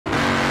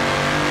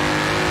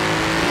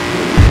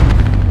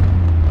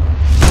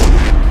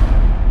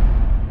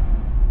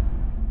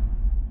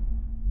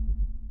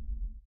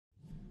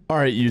All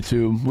right,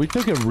 YouTube, we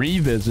took a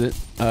revisit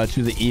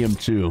to the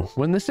EM2.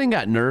 When this thing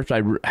got nerfed,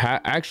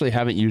 I actually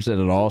haven't used it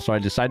at all, so I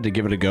decided to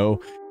give it a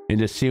go and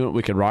just see what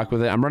we could rock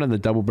with it. I'm running the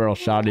double barrel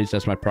shotties.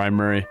 That's my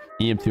primary.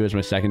 EM2 is my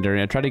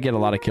secondary. I try to get a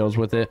lot of kills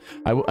with it.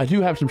 I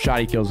do have some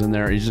shoddy kills in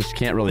there. You just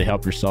can't really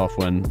help yourself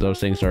when those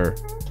things are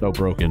so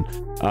broken.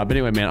 But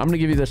anyway, man, I'm going to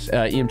give you this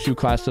EM2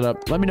 class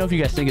setup. Let me know if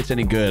you guys think it's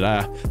any good.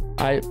 I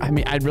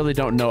mean, I really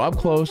don't know. Up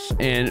close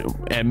and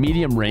at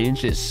medium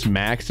range, it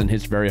smacks and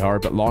hits very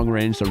hard, but long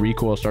range, the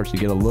recoil starts to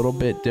get a little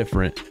bit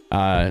different,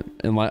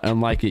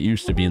 unlike it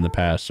used to be in the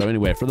past. So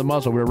anyway, for the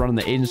muzzle, we're running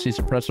the agency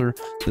suppressor,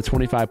 the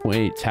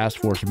 25.8 task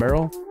force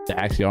barrel, the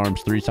axial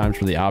arms 3 times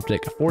for the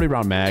optic, a 40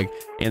 round mag,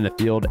 and the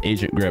field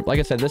agent grip. Like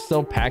I said, this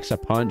still packs a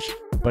punch,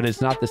 but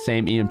it's not the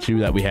same EM2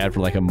 that we had for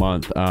like a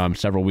month,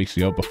 several weeks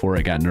ago before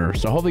it got nerfed.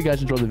 So hopefully you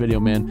guys enjoyed the video,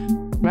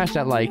 man. Smash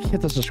that like,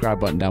 hit the subscribe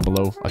button down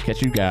below. I'll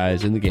catch you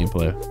guys in the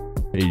gameplay.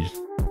 Peace.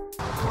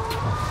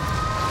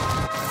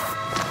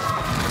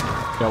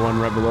 Got one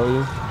right below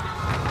you.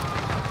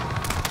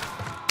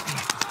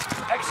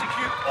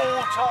 Execute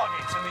all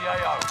targets in the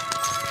AO.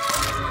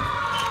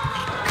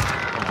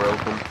 I'm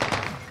broken.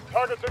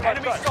 Targets in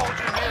enemy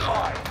soldier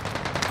nearby.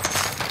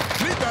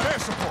 Need that air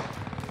support.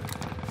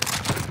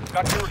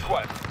 Got your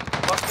request.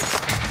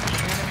 The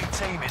enemy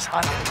team is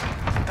hunted.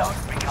 Don't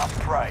become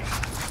prey.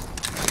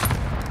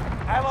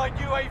 Allied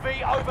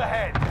UAV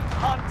overhead.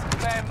 Hunt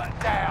them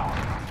down.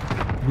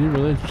 Did he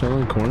really chill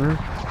in the corner?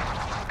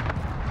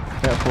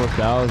 Got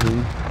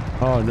 4,000.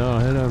 Oh no,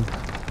 hit him.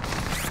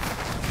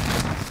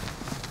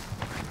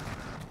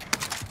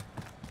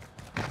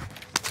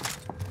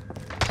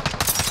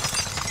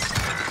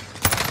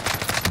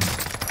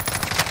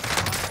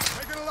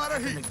 Taking a lot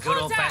of heat. Good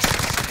old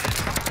fashioned.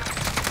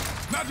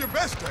 Not your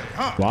best day,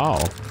 huh? Wow.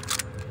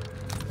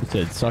 He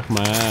said, suck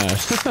my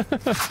ass.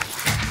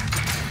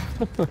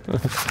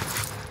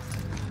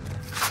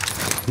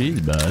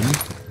 Jeez, bud.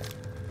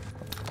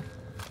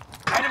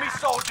 Enemy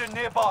soldier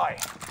nearby.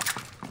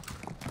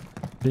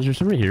 Is there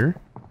somebody here?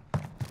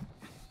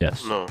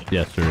 Yes. No.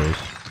 Yes, there is.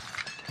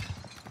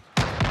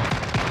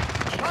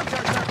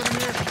 Contact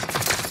happening here.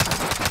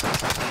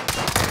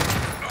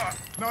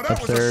 No, that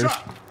Upstairs. was a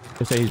shot.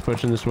 They say he's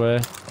pushing this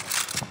way.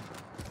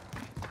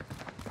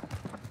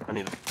 I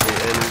need to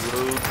get any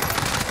loot.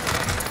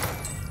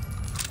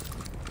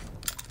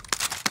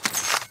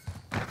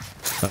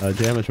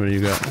 Jay, how much money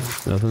you got?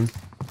 Nothing?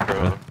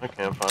 Bro, I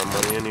can't find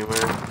money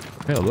anywhere.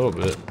 Yeah, a little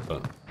bit,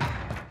 but...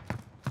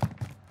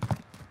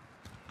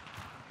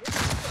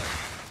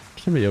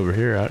 Somebody over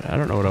here. I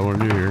don't know what I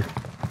want to do here.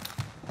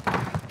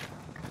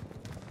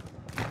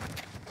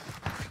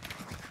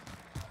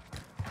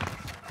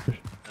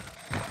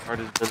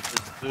 Hard as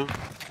business too.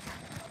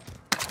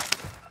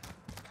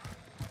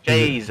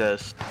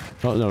 Jesus.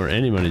 I don't know where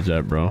any money's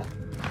at, bro.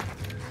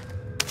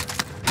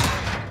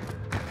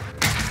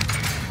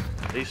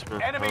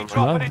 Basement. Enemy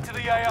dropping into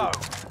the AO.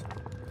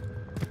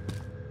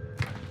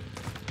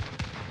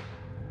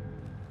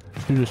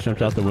 He just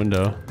jumped out the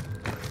window.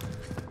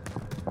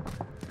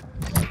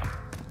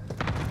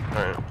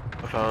 Alright,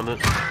 I found it.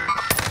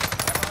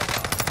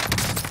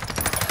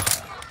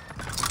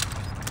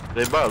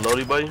 Did they buy a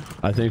loadie by you?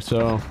 I think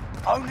so.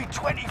 Only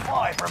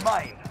 25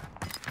 remain.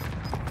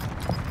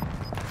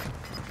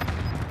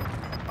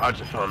 I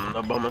just found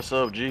enough by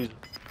myself, jeez.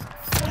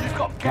 You've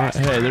got gas.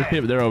 Hey, there's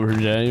people. They're over here,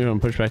 Jay. You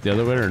want to push back the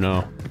other way or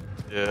no?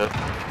 Yeah.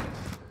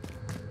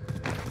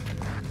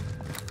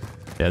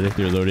 Yeah, they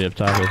threw a loadie up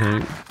top, I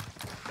think.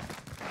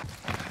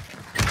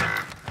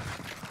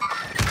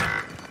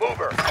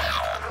 Mover.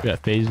 We got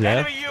phased out.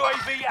 Enemy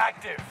UAV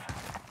active.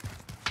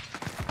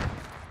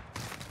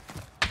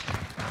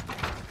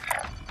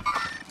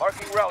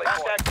 Marking rally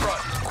point.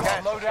 Front.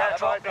 Loadout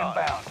drop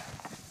inbound.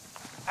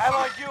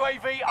 Allied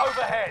UAV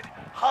overhead.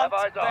 Hunt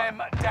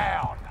them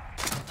down.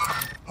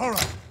 All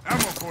right, ammo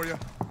for you.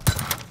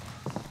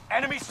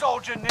 Enemy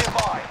soldier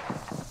nearby.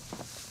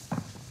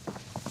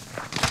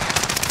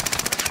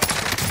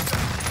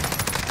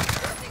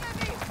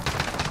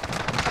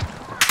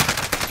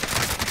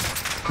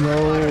 No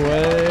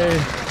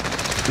way.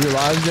 You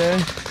alive, Jay?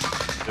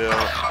 Yeah.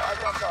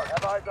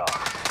 Have eyes on.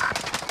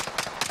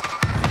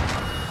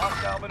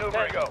 Hostile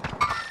maneuvering. Go.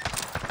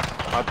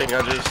 I think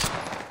I just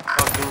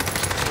fucking...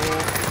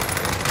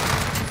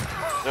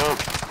 Jump.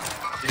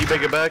 Did you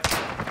make it back?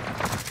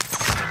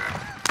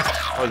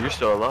 Oh, you're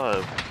still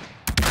alive.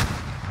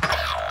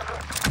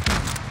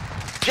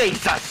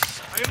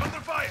 Jesus! I am under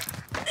fire.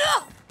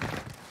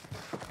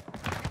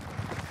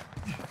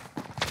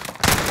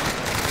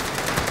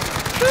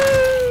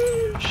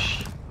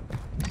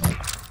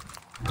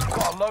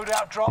 Got a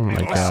loadout drop. Oh my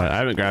god, I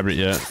haven't grabbed it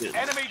yet.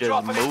 Enemy Just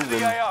dropping into moving.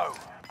 the AO.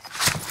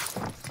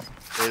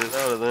 Get it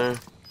out of there.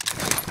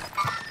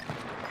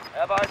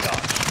 Have eyes on.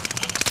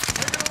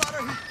 Taking a lot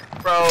of heat.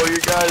 Bro, your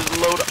guys'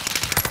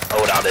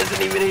 loadout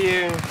isn't even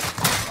here.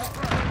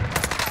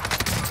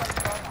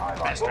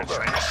 Bastard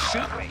trying to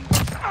shoot me.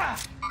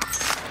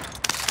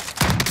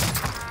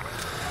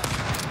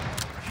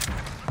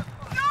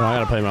 Oh, I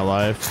gotta play my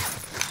life.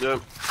 Yep.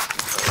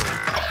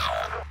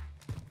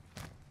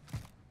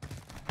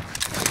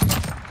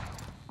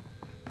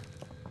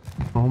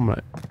 Oh my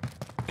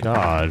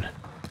God.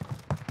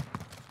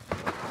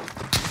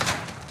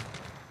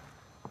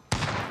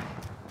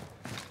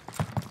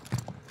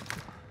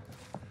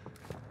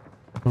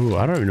 Ooh,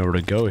 I don't even know where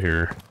to go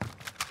here.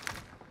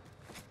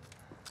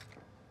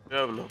 You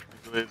have enough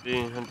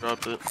UAV and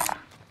dropped it.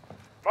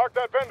 Mark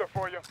that vendor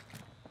for you.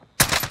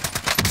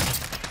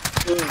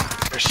 Ooh,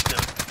 they're stuck.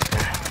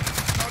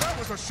 Now that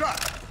was a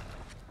shot.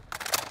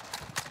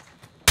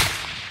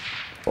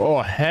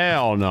 Oh,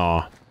 hell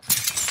no.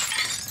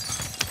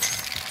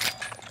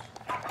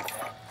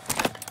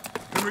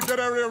 Can we get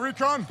area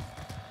recon?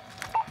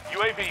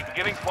 UAV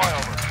beginning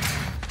flyover.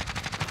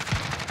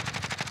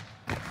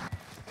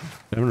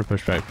 I'm gonna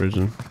push back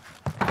prison.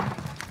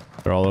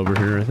 They're all over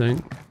here, I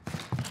think.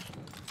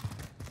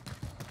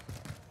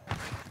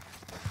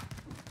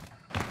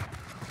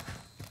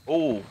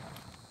 Oh,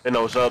 and I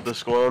was out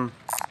this one.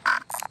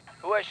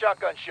 Who has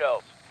shotgun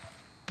shells?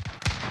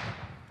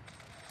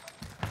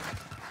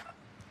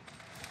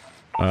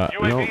 No,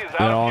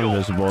 they're all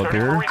invisible up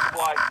here.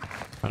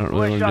 I don't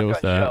really want to deal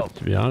with that,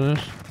 to be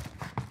honest.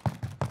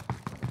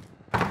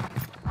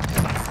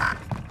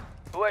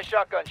 Who has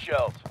shotgun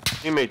shells?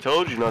 Teammate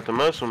told you not to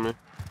mess with me.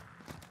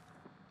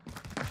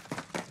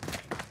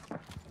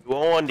 You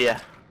warned ya.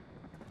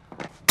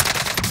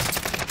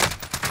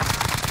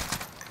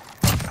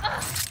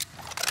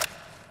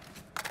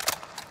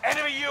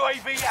 Enemy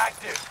UAV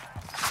active.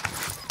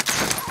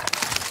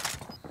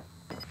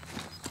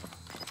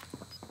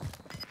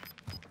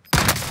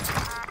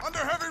 Under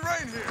heavy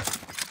rain here.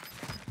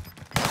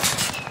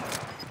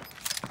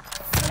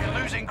 You're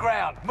losing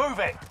ground. Move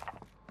it.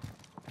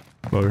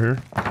 Over here.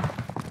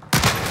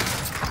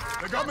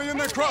 They got me in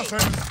their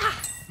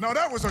crosshairs. Now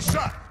that was a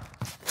shot.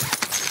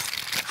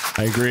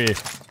 I agree.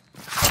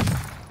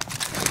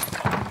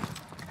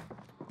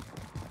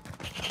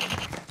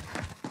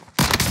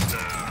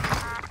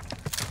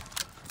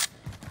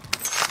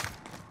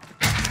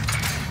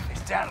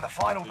 It's down to the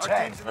final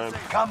 10.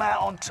 Come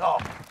out on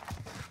top.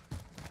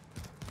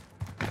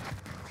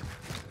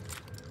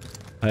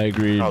 I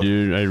agree,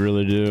 dude. I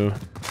really do.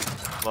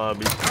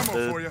 Lobby.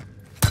 Ammo for you.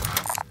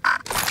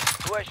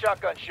 Who has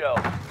shotgun shells?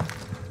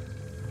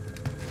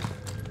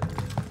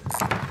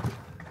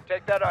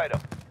 Take that item.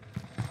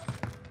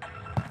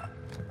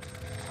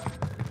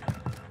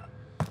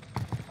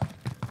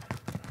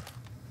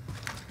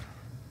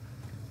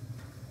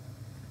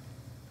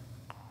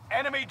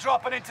 Enemy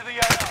dropping into the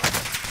AO.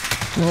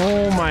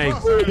 Oh my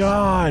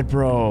God,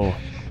 bro.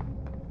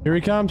 Here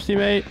he comes,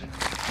 teammate.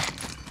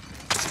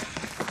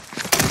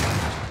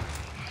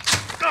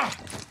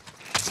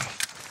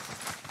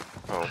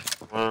 Oh,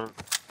 what?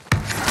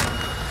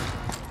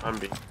 I'm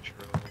being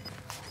true.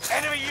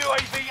 Enemy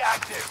UAV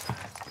active.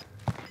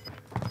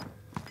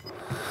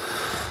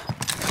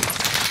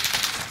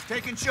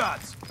 Taking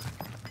shots.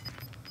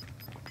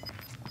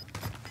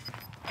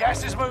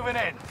 Gas is moving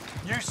in.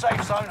 New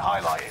safe zone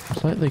highlighted.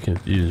 Slightly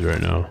confused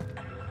right now.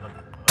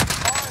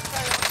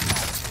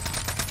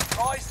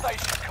 Buy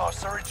station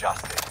costs are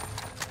adjusted.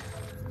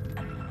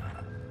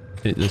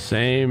 It's the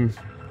same.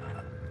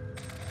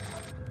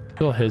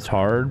 Still hits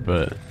hard,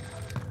 but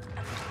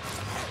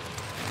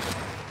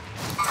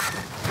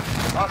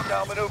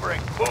Hostile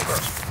maneuvering. Mover.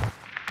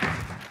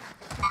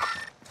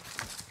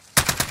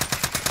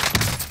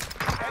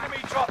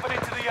 Enemy dropping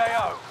into the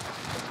AO.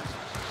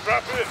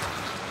 Drop in.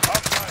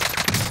 Outside.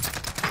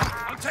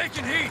 I'm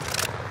taking heat.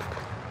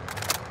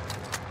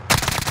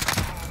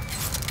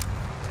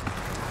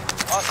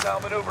 Hostile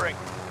maneuvering.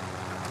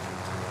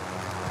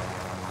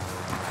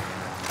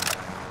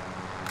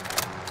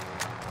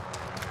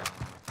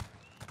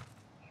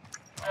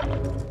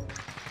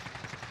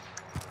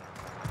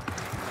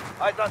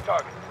 Eyes on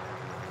target.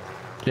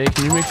 Jay,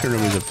 can you make sure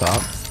nobody's up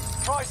top?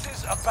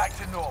 Prices are back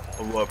to normal.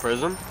 Of what,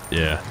 prison?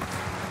 Yeah.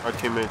 Our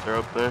teammates are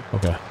up there.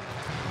 Okay.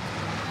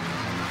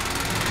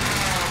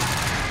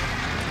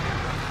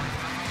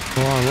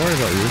 Well, I'm worried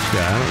about this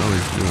guy. I don't know what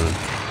he's doing.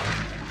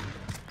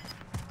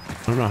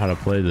 I don't know how to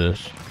play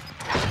this.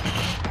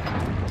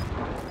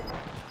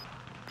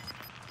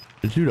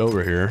 The dude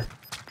over here.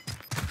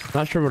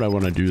 Not sure what I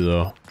want to do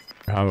though.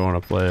 Or how I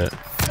want to play it.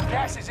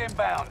 Gas is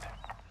inbound.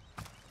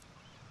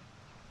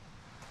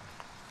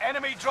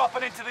 Enemy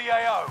dropping into the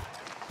AO.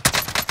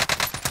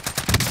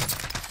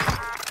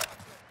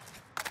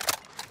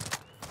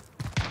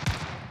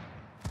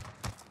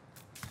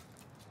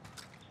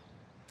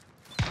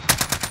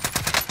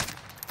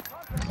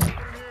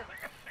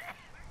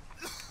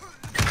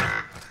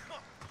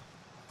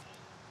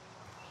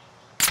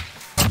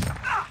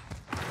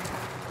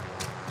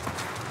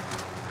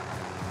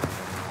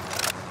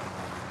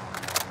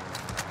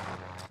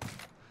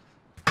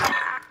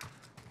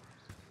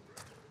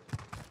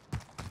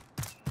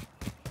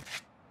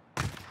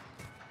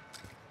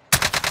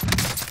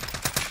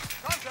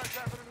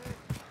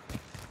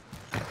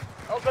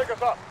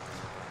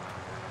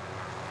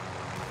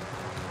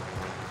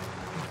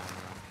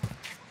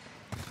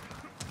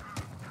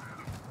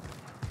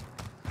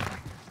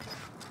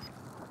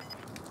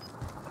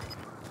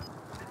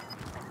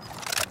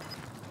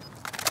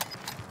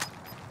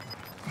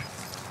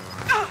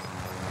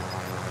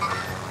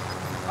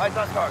 Eyes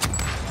on target.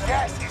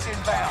 Gas is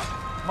inbound.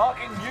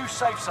 Marking new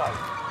safe zone.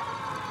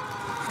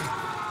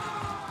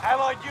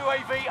 Allied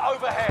UAV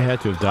overhead. He had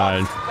to have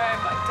died.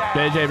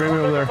 JJ, bring me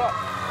over there.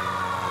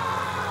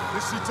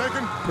 Is she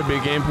taken? Could be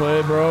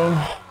gameplay, bro.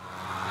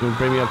 You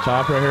bring me up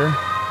top right here.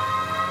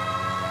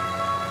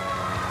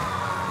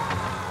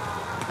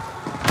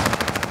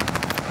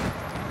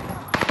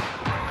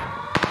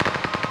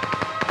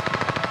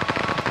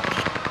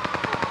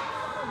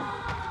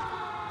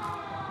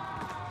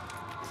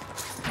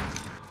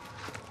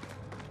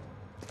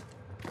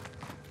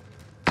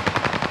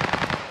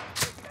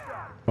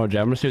 Oh, Jay,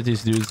 I'm gonna see what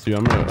these dudes do.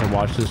 I'm gonna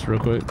watch this real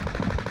quick.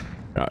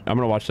 I'm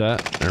gonna watch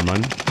that. Never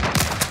mind.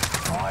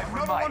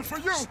 Another one for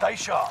you. Stay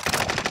sharp.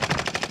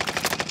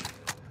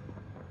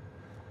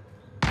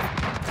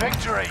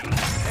 Victory.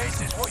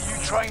 This is what you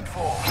trained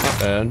for.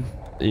 Bad.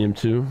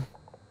 EM2.